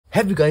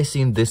Have you guys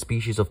seen this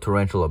species of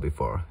tarantula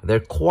before? They're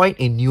quite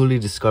a newly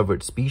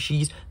discovered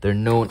species. They're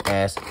known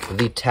as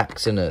the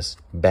Taksinus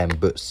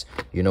bambus.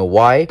 You know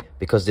why?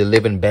 Because they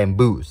live in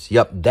bamboos.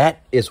 Yup,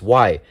 that is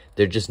why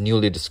they're just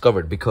newly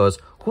discovered. Because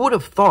who would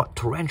have thought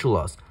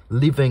tarantulas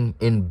living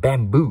in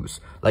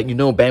bamboos? Like, you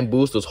know,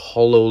 bamboos, those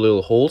hollow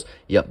little holes?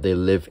 Yup, they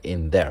live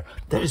in there.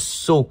 That is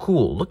so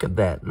cool. Look at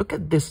that. Look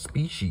at this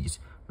species.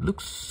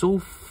 Looks so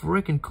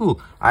freaking cool.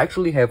 I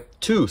actually have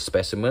two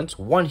specimens,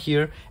 one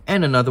here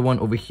and another one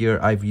over here.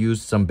 I've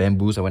used some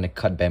bamboos. I went to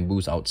cut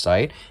bamboos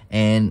outside,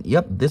 and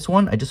yep, this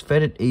one I just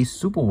fed it a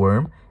super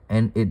worm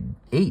and it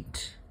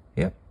ate.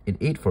 Yep, it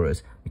ate for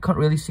us. You can't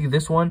really see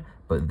this one,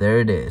 but there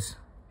it is.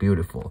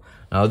 Beautiful.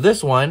 Now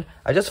this one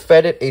I just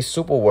fed it a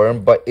super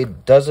worm, but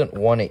it doesn't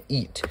want to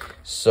eat,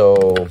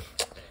 so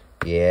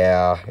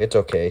yeah, it's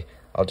okay.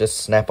 I'll just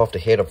snap off the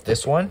head of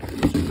this one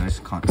so you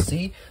guys can't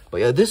see.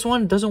 But yeah, this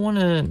one doesn't want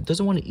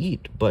to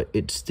eat, but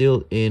it's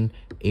still in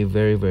a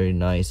very, very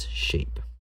nice shape.